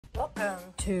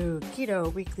Welcome to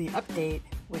Keto Weekly Update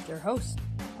with your host,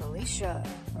 Alycia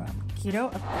from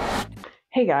Ketoupgrade.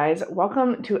 Hey guys,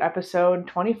 welcome to episode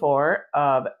 24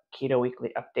 of Keto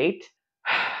Weekly Update.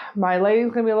 My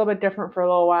lighting's going to be a little bit different for a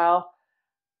little while,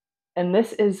 and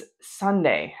this is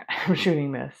Sunday. I'm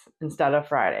shooting this instead of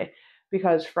Friday,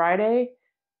 because Friday,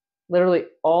 literally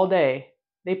all day,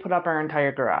 they put up our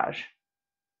entire garage.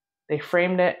 They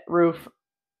framed it, roof,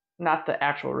 not the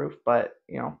actual roof, but,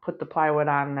 put the plywood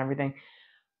on and everything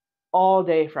all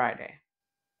day Friday.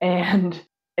 And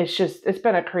it's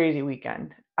been a crazy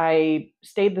weekend. I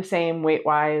stayed the same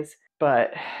weight-wise,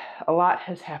 but a lot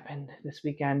has happened this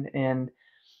weekend. And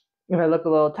if I look a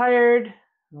little tired,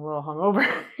 I'm a little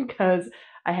hungover because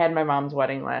I had my mom's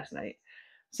wedding last night.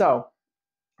 So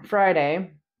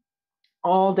Friday,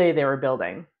 all day they were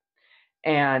building.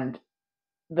 And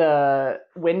the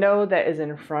window that is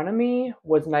in front of me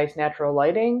was nice natural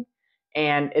lighting,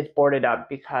 and it's boarded up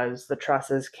because the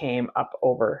trusses came up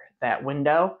over that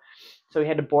window. So we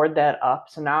had to board that up.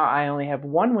 So now I only have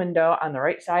one window on the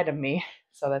right side of me.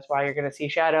 So that's why you're going to see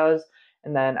shadows.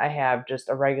 And then I have just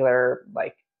a regular,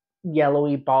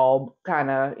 yellowy bulb kind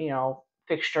of,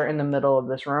 fixture in the middle of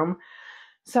this room.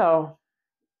 So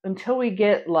until we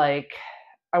get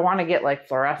I want to get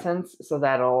fluorescence, so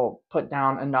that'll put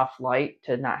down enough light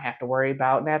to not have to worry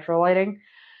about natural lighting.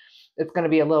 It's going to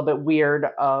be a little bit weird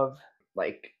of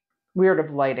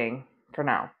lighting for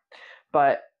now,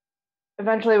 but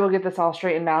eventually we'll get this all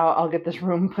straightened out. I'll get this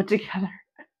room put together.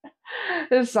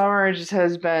 This summer just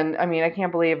has been, I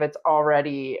can't believe it's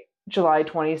already July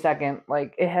 22nd.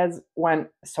 It has went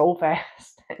so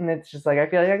fast, and it's just I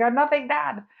feel like I got nothing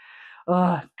done.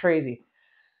 Ugh, crazy.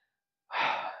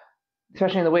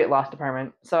 Especially in the weight loss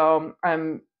department. So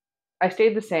I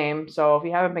stayed the same. So if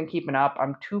you haven't been keeping up,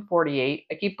 I'm 248.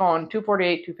 I keep going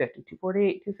 248, 250,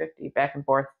 248, 250, back and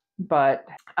forth. But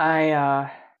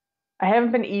I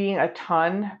haven't been eating a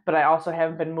ton, but I also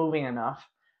haven't been moving enough.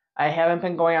 I haven't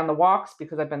been going on the walks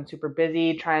because I've been super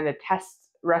busy trying to test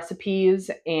recipes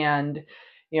and,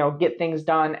 get things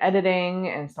done, editing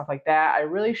and stuff like that. I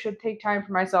really should take time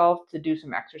for myself to do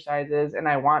some exercises, and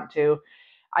I want to.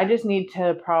 I just need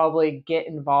to probably get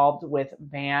involved with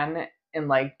Van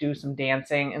and do some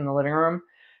dancing in the living room,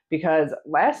 because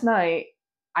last night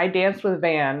I danced with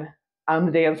Van on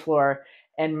the dance floor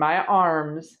and my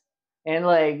arms and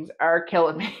legs are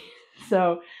killing me.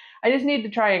 So I just need to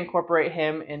try and incorporate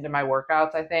him into my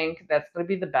workouts. I think that's going to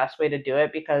be the best way to do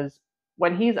it, because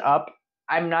when he's up,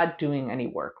 I'm not doing any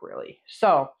work really.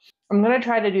 So I'm going to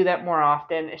try to do that more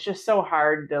often. It's just so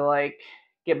hard to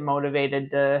get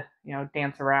motivated to,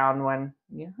 dance around when,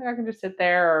 I can just sit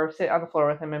there or sit on the floor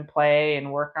with him and play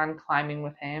and work on climbing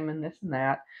with him and this and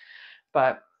that.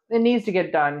 But it needs to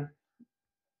get done.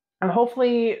 And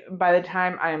hopefully by the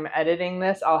time I'm editing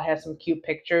this, I'll have some cute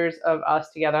pictures of us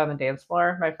together on the dance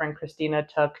floor. My friend Christina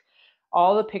took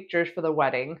all the pictures for the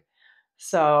wedding.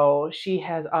 So she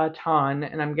has a ton,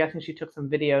 and I'm guessing she took some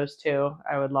videos too.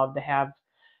 I would love to have.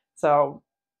 So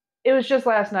it was just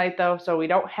last night though, so we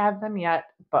don't have them yet,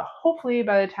 but hopefully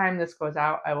by the time this goes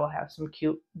out, I will have some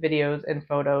cute videos and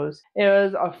photos. It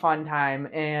was a fun time,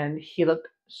 and he looked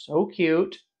so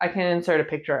cute. I can insert a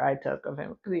picture I took of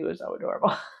him because he was so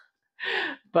adorable.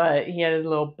 But he had his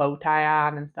little bow tie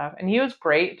on and stuff, and he was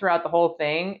great throughout the whole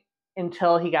thing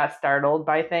until he got startled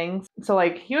by things. So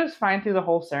he was fine through the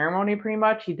whole ceremony pretty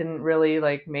much. He didn't really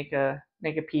make a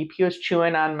peep. He was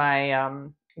chewing on my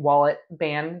wallet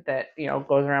band that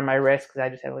goes around my wrist, because I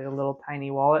just have a little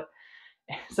tiny wallet.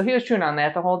 So he was chewing on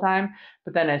that the whole time.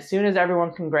 But then as soon as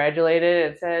everyone congratulated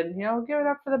and said, give it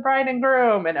up for the bride and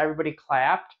groom, and everybody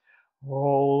clapped,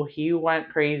 oh, he went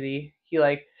crazy.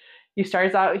 He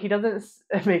starts out, he doesn't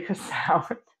make a sound,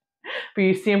 but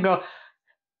you see him go,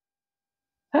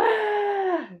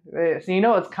 ah!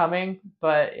 So it's coming.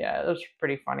 But yeah, it was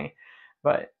pretty funny.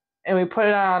 And we put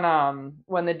it on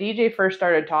when the DJ first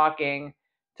started talking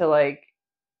to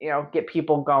get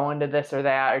people going to this or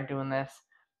that or doing this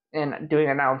and doing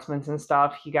announcements and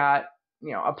stuff. He got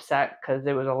upset because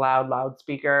it was a loud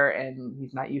loudspeaker and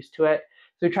he's not used to it.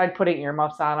 So we tried putting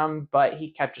earmuffs on him, but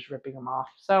he kept just ripping them off.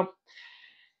 So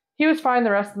he was fine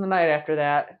the rest of the night after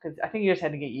that, because I think he just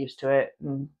had to get used to it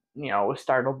and was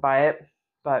startled by it.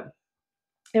 But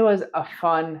it was a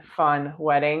fun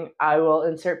wedding. I will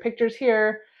insert pictures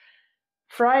here.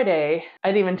 Friday, I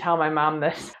didn't even tell my mom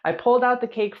this. I pulled out the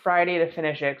cake Friday to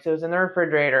finish it because it was in the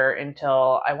refrigerator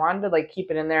until I wanted to keep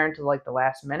it in there until the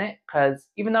last minute, because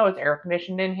even though it's air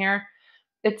conditioned in here,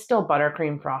 it's still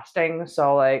buttercream frosting.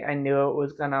 So I knew it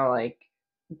was gonna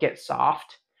get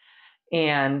soft.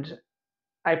 And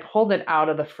I pulled it out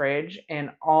of the fridge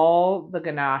and all the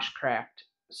ganache cracked.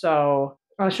 So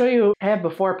I'll show you, I have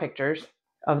before pictures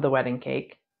of the wedding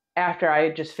cake after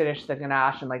I just finished the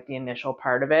ganache and like the initial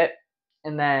part of it.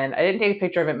 And then I didn't take a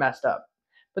picture of it messed up,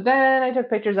 but then I took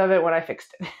pictures of it when I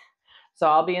fixed it. So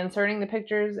I'll be inserting the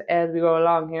pictures as we go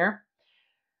along here.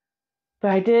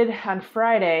 But I did on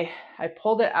Friday, I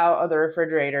pulled it out of the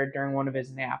refrigerator during one of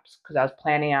his naps because I was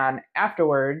planning on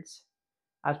afterwards,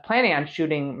 I was planning on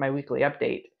shooting my weekly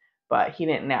update, but he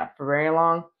didn't nap for very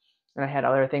long and I had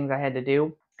other things I had to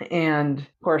do. And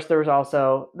of course, there was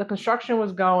also the construction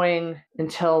was going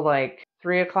until like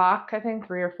 3 o'clock, I think,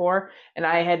 3 or 4, and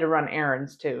I had to run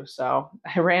errands too. So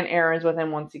I ran errands with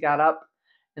him once he got up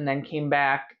and then came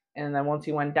back. And then once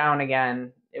he went down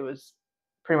again, it was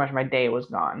pretty much my day was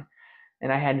gone.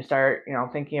 And I had to start,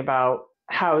 thinking about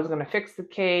how I was going to fix the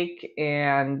cake.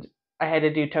 And I had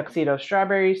to do tuxedo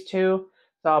strawberries too.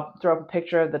 So I'll throw up a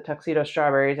picture of the tuxedo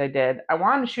strawberries I did. I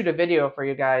wanted to shoot a video for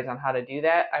you guys on how to do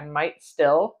that. I might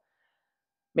still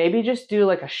maybe just do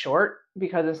like a short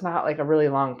because it's not like a really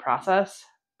long process,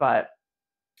 but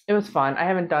it was fun. I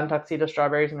haven't done tuxedo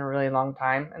strawberries in a really long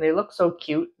time, and they look so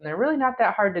cute, and they're really not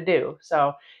that hard to do.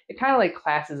 So it kind of like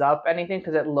classes up anything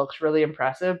because it looks really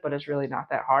impressive, but it's really not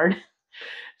that hard.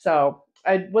 So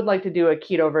I would like to do a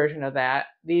keto version of that.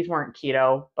 These weren't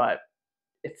keto, but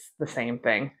it's the same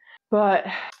thing. But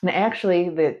actually,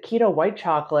 the keto white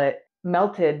chocolate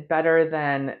melted better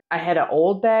than I had an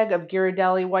old bag of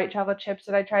Ghirardelli white chocolate chips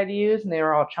that I tried to use, and they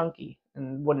were all chunky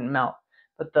and wouldn't melt.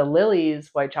 But the Lily's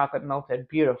white chocolate melted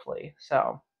beautifully.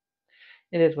 So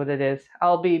it is what it is.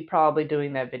 I'll be probably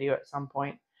doing that video at some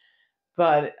point.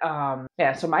 But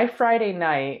yeah, so my Friday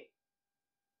night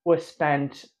was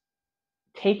spent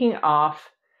taking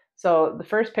off. So the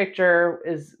first picture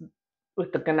is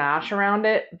with the ganache around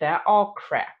it. That all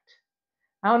cracked.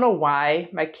 I don't know why.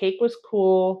 My cake was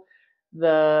cool.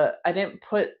 I didn't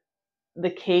put the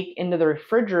cake into the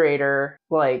refrigerator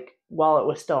like while it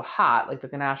was still hot, like the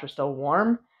ganache was still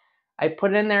warm. I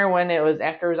put it in there when it was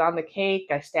after it was on the cake.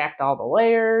 I stacked all the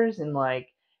layers and like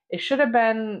it should have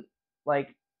been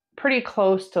like pretty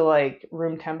close to like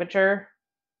room temperature,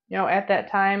 at that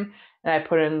time. And I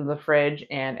put it in the fridge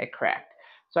and it cracked.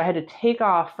 So I had to take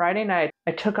off Friday night.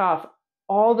 I took off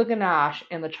all the ganache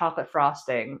and the chocolate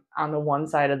frosting on the one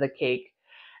side of the cake.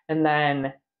 And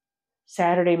then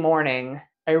Saturday morning,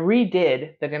 I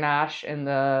redid the ganache and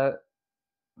the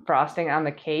frosting on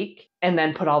the cake and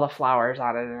then put all the flowers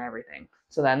on it and everything.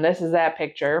 So then this is that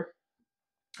picture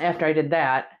after I did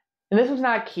that. And this was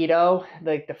not keto,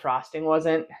 like the frosting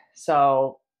wasn't.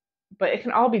 So, but it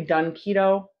can all be done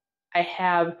keto. I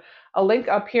have a link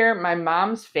up here, my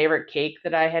mom's favorite cake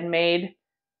that I had made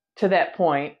to that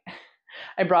point.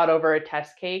 I brought over a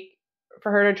test cake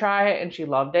for her to try and she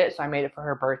loved it. So I made it for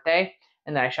her birthday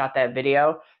and then I shot that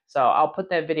video. So I'll put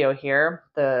that video here,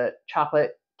 the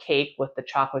chocolate cake with the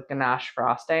chocolate ganache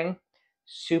frosting.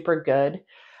 Super good.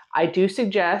 I do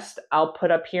suggest I'll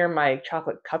put up here my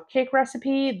chocolate cupcake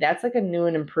recipe. That's like a new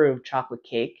and improved chocolate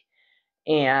cake.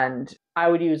 And I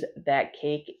would use that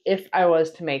cake if I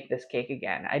was to make this cake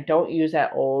again. I don't use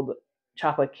that old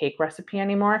chocolate cake recipe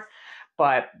anymore,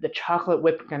 but the chocolate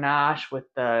whipped ganache with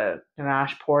the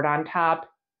ganache poured on top,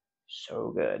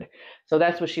 so good. So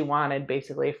that's what she wanted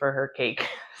basically for her cake.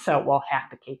 So, well,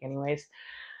 half the cake anyways.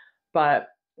 But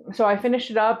so I finished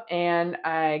it up and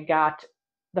I got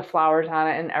the flowers on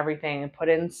it and everything and put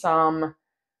in some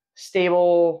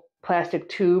stable plastic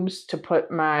tubes to put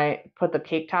the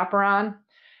cake topper on.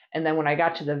 And then when I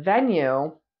got to the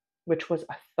venue, which was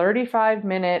a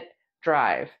 35-minute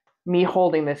drive, me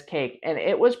holding this cake, and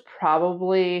it was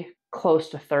probably close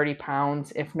to 30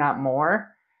 pounds, if not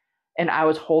more. And I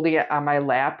was holding it on my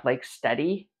lap like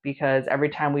steady because every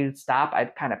time we would stop,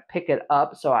 I'd kind of pick it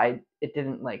up so it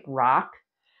didn't like rock.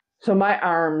 So my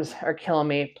arms are killing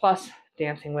me, plus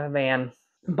dancing with a van.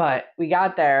 But we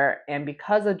got there, and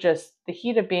because of just the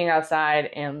heat of being outside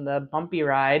and the bumpy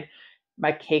ride,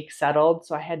 my cake settled,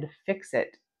 so I had to fix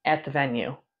it at the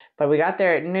venue. But we got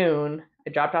there at noon. I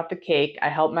dropped off the cake. I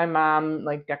helped my mom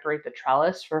like decorate the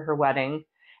trellis for her wedding,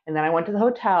 and then I went to the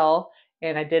hotel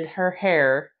and I did her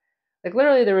hair. Like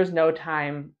literally, there was no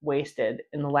time wasted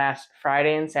in the last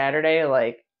Friday and Saturday.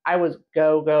 Like I was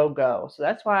go, go, go. So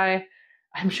that's why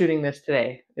I'm shooting this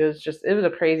today. It was a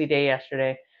crazy day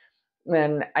yesterday.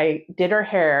 And I did her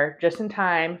hair just in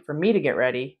time for me to get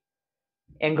ready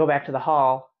and go back to the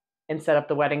hall and set up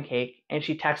the wedding cake. And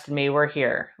she texted me, "We're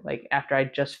here," like after I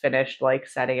just finished like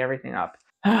setting everything up.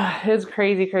 It was a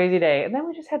crazy, crazy day. And then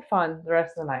we just had fun the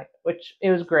rest of the night, which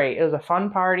it was great. It was a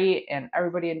fun party and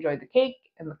everybody enjoyed the cake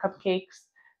and the cupcakes.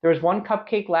 There was one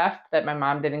cupcake left that my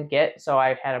mom didn't get, so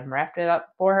I had them wrapped it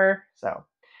up for her. So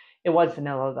It was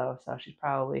vanilla though, so she's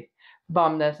probably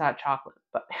bummed that it's not chocolate,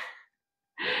 but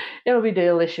it'll be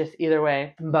delicious either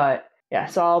way. But yeah,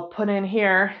 so I'll put in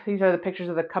here, these are the pictures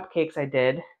of the cupcakes I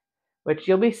did, which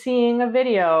you'll be seeing a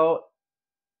video.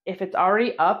 If it's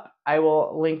already up, I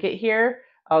will link it here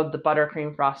of the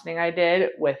buttercream frosting I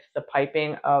did with the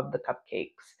piping of the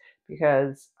cupcakes,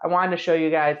 because I wanted to show you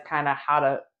guys kind of how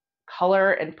to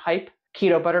color and pipe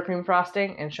keto buttercream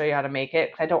frosting and show you how to make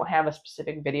it. I don't have a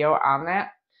specific video on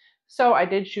that. So I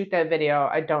did shoot that video.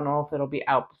 I don't know if it'll be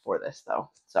out before this though.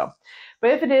 So,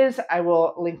 but if it is, I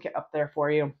will link it up there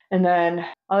for you. And then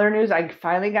other news, I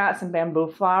finally got some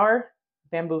bamboo fiber.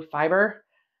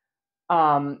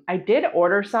 I did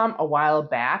order some a while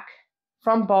back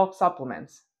from Bulk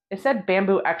Supplements. It said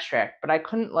bamboo extract, but I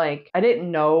couldn't I didn't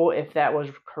know if that was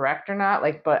correct or not.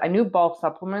 But I knew Bulk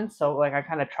Supplements, so I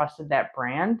kind of trusted that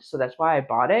brand, so that's why I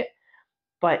bought it.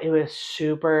 But it was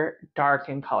super dark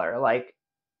in color,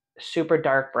 super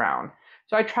dark brown.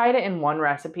 So I tried it in one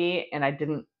recipe and I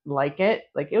didn't like it.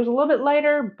 It was a little bit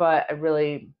lighter, but I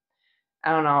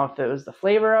don't know if it was the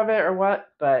flavor of it or what,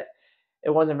 but it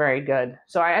wasn't very good.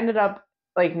 So I ended up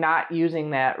not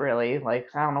using that really. I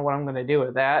don't know what I'm gonna do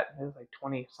with that. It was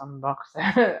 20 some bucks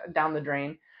down the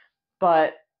drain.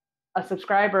 But a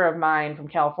subscriber of mine from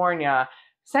California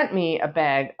sent me a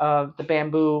bag of the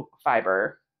bamboo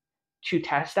fiber to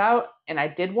test out, and I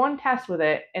did one test with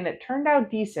it and it turned out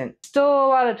decent. Still a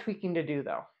lot of tweaking to do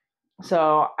though.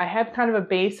 So I have kind of a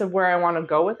base of where I want to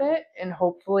go with it, and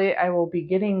hopefully I will be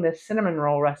getting this cinnamon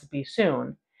roll recipe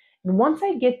soon. And once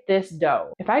I get this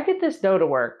dough, if I get this dough to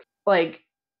work,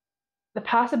 the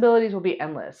possibilities will be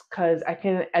endless, because I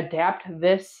can adapt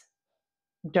this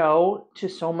dough to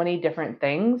so many different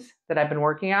things that I've been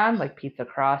working on, like pizza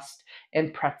crust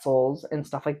and pretzels and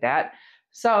stuff like that.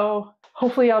 So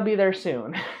hopefully I'll be there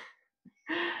soon.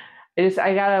 This is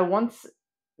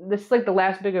the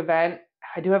last big event.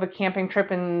 I do have a camping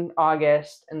trip in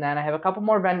August, and then I have a couple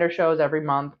more vendor shows every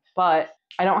month, but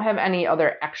I don't have any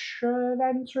other extra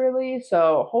events really.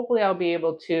 So hopefully I'll be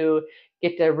able to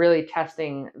get to really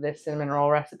testing this cinnamon roll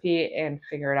recipe and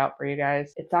figure it out for you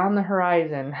guys. It's on the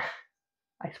horizon,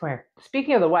 I swear.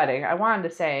 Speaking of the wedding, I wanted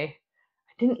to say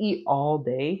I didn't eat all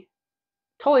day.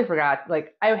 Totally forgot.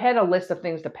 I had a list of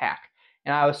things to pack,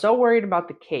 and I was so worried about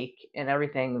the cake and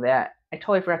everything that I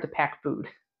totally forgot to pack food.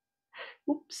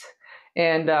 Oops.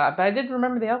 And but I did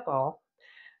remember the alcohol.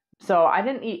 So I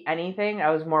didn't eat anything.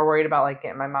 I was more worried about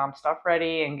getting my mom's stuff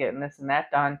ready and getting this and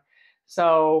that done.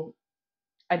 So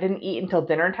I didn't eat until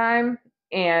dinner time,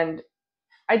 and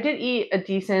I did eat a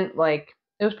decent,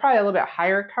 it was probably a little bit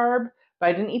higher carb, but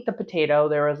I didn't eat the potato.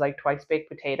 There was twice baked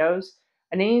potatoes.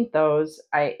 I didn't eat those.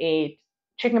 I ate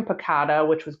chicken piccata,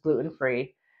 which was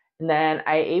gluten-free. And then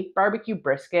I ate barbecue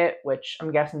brisket, which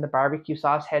I'm guessing the barbecue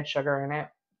sauce had sugar in it,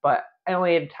 but I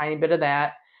only ate a tiny bit of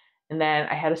that. And then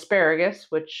I had asparagus,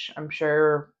 which I'm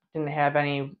sure didn't have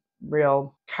any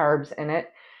real carbs in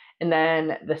it. And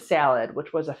then the salad,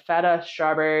 which was a feta,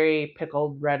 strawberry,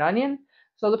 pickled red onion.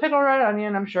 So the pickled red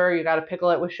onion, I'm sure you got to pickle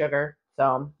it with sugar.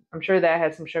 So I'm sure that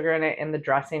had some sugar in it, and the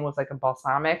dressing was a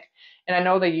balsamic. And I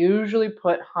know they usually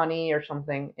put honey or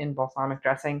something in balsamic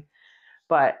dressing,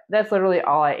 but that's literally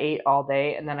all I ate all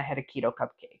day. And then I had a keto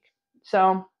cupcake.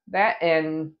 So that,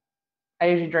 and I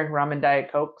usually drink rum and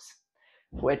Diet Cokes,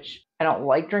 which I don't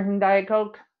like drinking Diet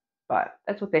Coke, but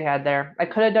that's what they had there. I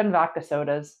could have done vodka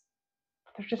sodas,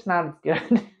 but they're just not as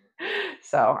good.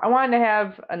 So I wanted to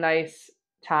have a nice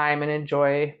time and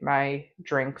enjoy my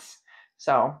drinks.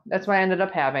 So that's what I ended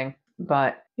up having.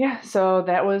 But yeah, so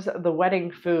that was the wedding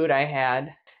food I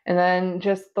had. And then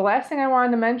just the last thing I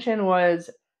wanted to mention was,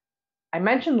 I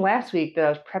mentioned last week that I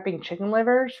was prepping chicken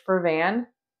livers for Van.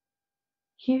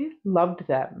 He loved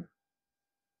them.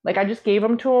 I just gave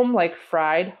them to him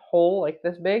fried whole,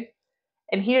 this big,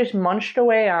 and he just munched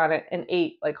away on it and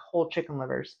ate whole chicken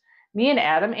livers. Me and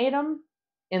Adam ate them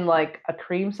in a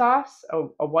cream sauce,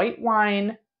 a white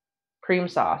wine cream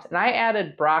sauce, and I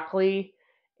added broccoli,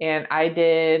 and I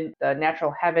did the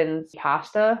Natural Heavens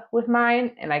pasta with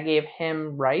mine, and I gave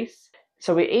him rice.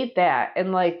 So we ate that,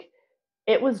 and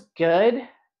it was good,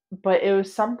 but it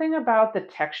was something about the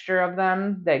texture of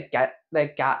them that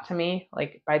got to me.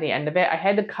 By the end of it, I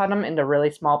had to cut them into really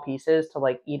small pieces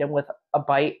to eat them with a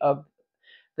bite of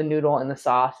the noodle and the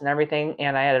sauce and everything,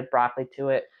 and I added broccoli to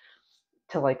it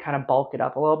to kind of bulk it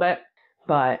up a little bit.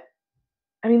 But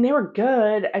I mean, they were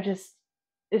good.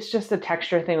 It's just a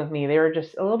texture thing with me. They were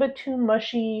just a little bit too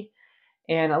mushy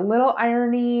and a little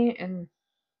irony, and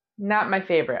not my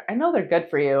favorite. I know they're good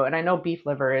for you, and I know beef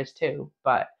liver is too,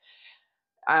 but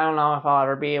I don't know if I'll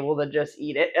ever be able to just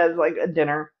eat it as a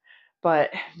dinner.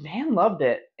 But man loved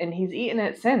it, and he's eaten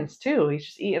it since too. He's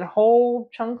just eaten whole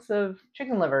chunks of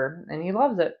chicken liver, and he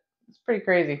loves it. It's pretty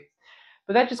crazy.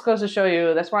 But that just goes to show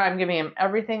you, that's why I'm giving him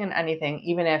everything and anything,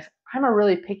 even if I'm a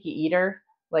really picky eater.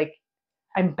 Like,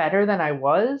 I'm better than I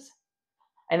was,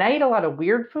 and I eat a lot of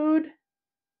weird food.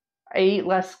 I eat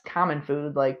less common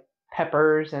food like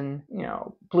peppers and,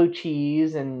 blue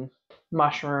cheese and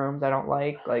mushrooms I don't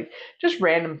like just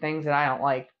random things that I don't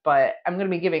like. But I'm going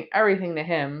to be giving everything to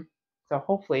him, so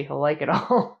hopefully he'll like it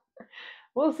all.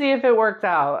 We'll see if it works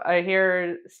out. I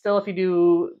hear still if you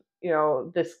do,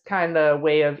 this kind of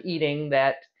way of eating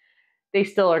that they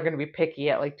still are going to be picky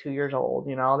at like 2 years old.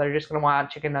 They're just going to want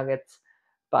chicken nuggets.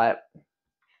 But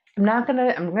I'm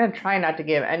going to try not to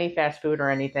give any fast food or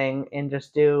anything and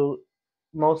just do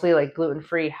mostly like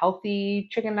gluten-free, healthy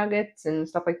chicken nuggets and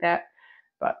stuff like that.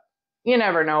 But you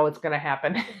never know what's going to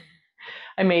happen.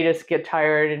 I may just get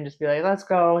tired and just be like, let's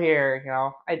go here.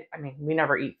 I mean, we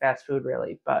never eat fast food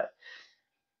really, but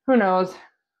who knows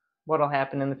what'll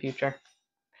happen in the future.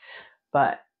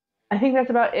 But I think that's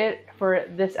about it for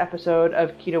this episode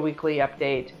of Keto Weekly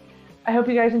Update. I hope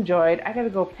you guys enjoyed. I gotta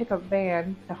go pick up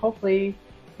Van to hopefully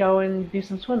go and do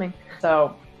some swimming.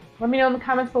 So let me know in the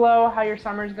comments below how your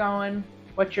summer's going,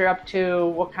 what you're up to,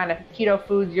 what kind of keto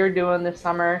foods you're doing this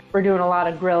summer. We're doing a lot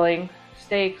of grilling,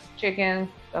 steaks, chicken,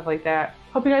 stuff like that.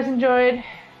 Hope you guys enjoyed.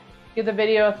 Give the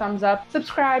video a thumbs up.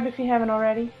 Subscribe if you haven't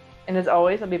already. And as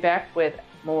always, I'll be back with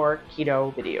more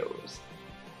keto videos.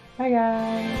 Bye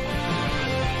guys.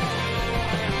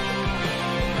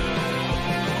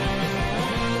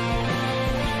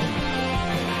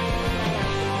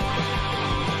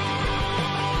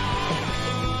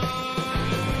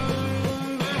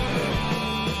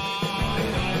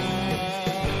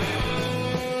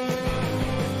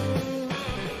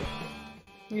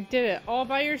 You did it all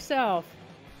by yourself.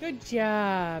 Good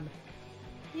job.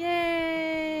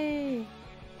 Yay!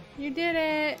 You did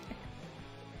it!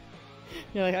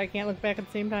 You're like, I can't look back at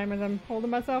the same time as I'm holding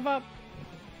myself up.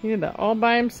 He did that all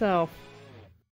by himself.